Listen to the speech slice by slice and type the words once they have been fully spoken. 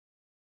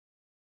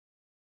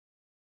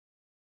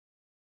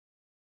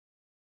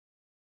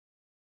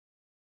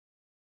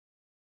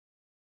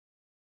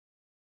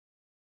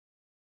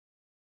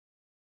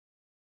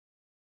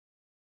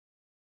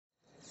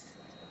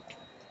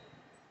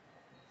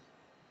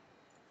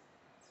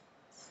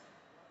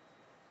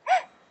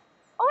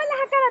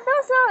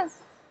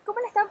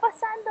están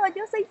pasando?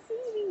 Yo soy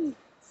Siri.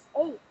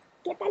 Hey,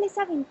 ¿qué tal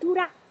esa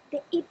aventura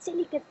de Ixchel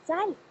y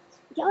Quetzal?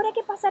 ¿Y ahora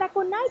qué pasará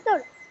con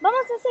Nightor?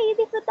 Vamos a seguir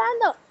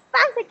disfrutando.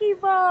 ¡Paz,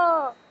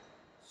 equipo!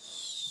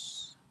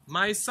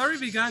 My story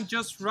began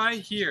just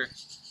right here,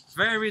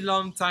 very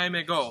long time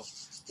ago,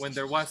 when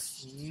there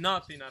was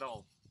nothing at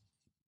all.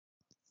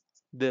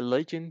 The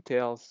legend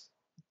tells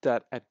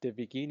that at the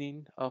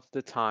beginning of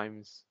the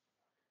times,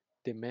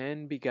 the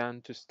man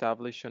began to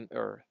establish on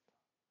earth.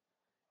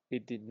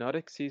 It did not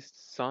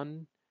exist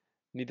sun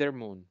neither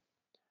moon,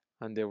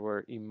 and they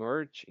were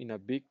immersed in a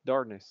big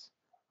darkness,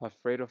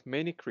 afraid of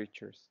many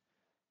creatures,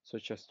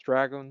 such as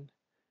dragons,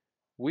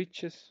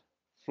 witches,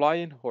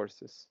 flying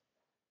horses,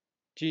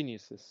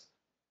 geniuses.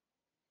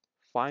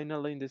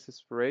 Finally, in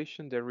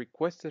desperation, they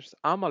requested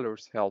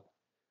Amalur's help,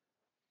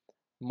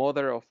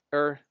 mother of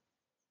earth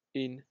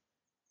in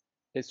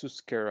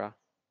Esuskera.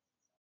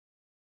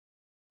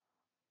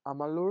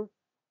 Amalur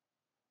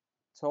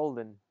told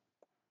them,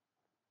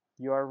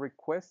 "You are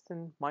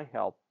requesting my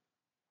help,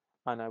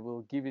 and I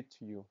will give it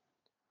to you.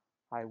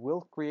 I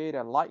will create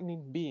a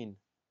lightning being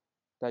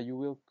that you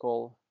will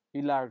call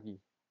Ilargi,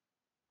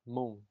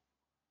 moon."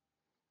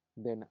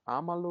 Then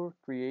Amalur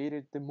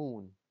created the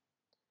moon,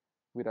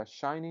 with a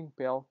shining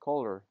pale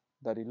color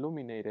that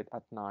illuminated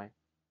at night.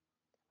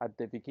 At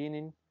the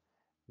beginning,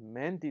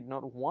 men did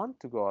not want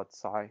to go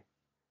outside.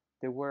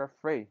 They were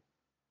afraid,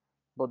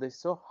 but they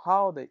saw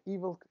how the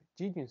evil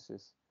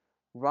geniuses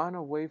ran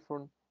away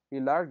from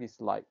Ilargi's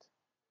light.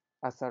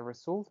 As a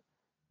result,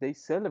 they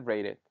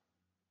celebrated.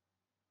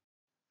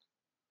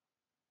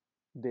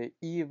 The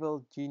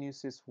evil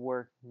geniuses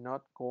were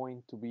not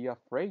going to be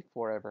afraid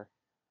forever,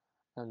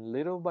 and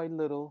little by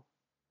little,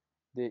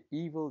 the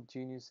evil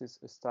geniuses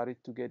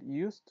started to get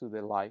used to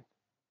the light.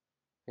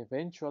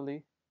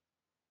 Eventually,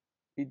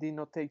 it did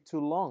not take too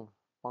long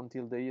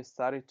until they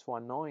started to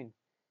annoy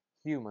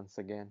humans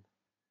again.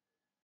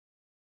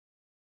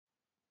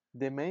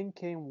 The men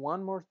came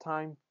one more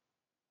time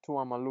to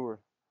Amalur,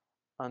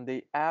 and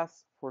they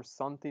asked for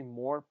something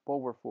more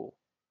powerful.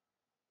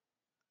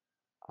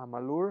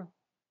 "Amalur,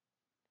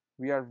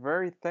 we are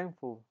very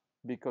thankful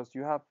because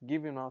you have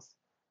given us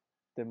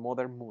the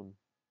Mother Moon,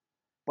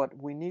 but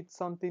we need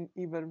something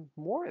even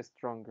more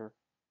stronger.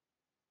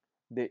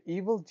 The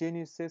evil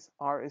geniuses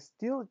are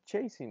still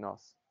chasing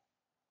us."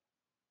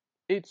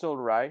 "It's all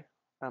right,"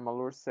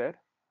 Amalur said.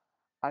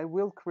 "I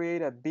will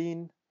create a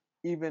being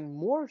even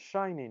more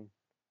shining.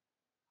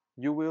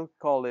 You will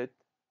call it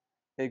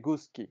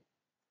Eguski."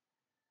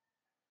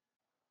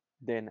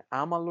 Then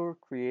Amalur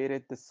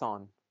created the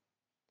sun.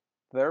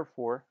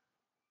 Therefore,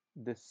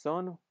 the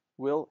sun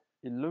will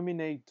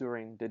illuminate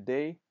during the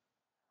day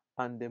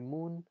and the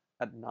moon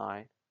at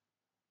night.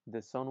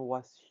 The sun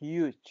was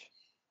huge,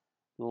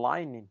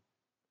 lightning,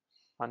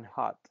 and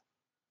hot.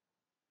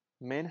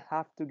 Men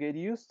have to get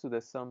used to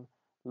the sun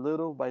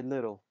little by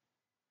little.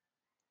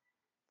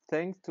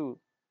 Thanks to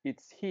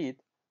its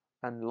heat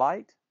and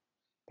light,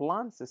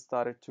 plants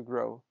started to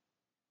grow.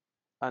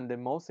 And the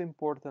most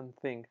important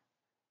thing,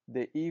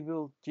 the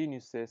evil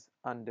geniuses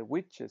and the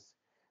witches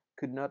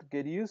could not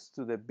get used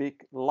to the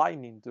big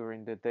lightning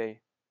during the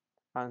day,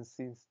 and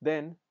since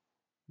then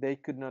they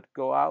could not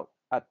go out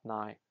at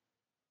night.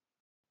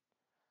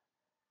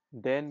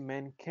 Then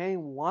men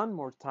came one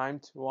more time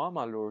to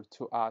Amalur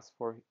to ask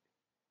for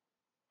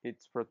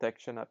its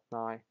protection at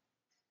night.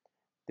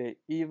 The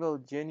evil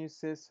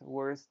geniuses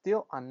were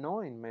still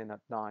annoying men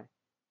at night.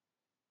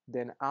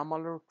 Then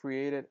Amalur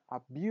created a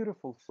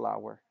beautiful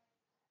flower.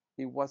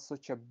 It was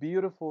such a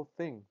beautiful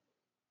thing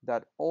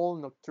that all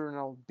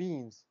nocturnal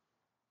beings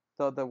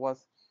thought that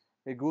was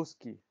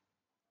Eguski,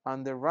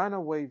 and they ran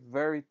away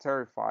very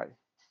terrified.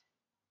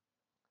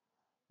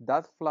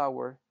 That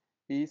flower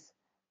is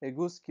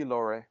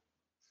Eguskilore,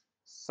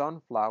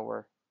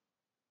 sunflower,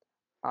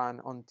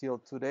 and until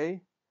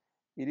today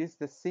it is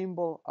the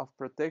symbol of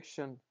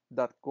protection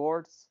that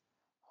guards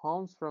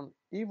homes from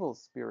evil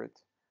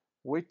spirits,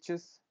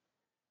 witches,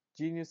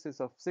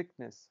 geniuses of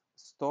sickness,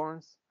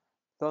 storms,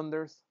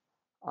 thunders,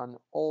 and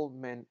all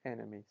men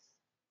enemies.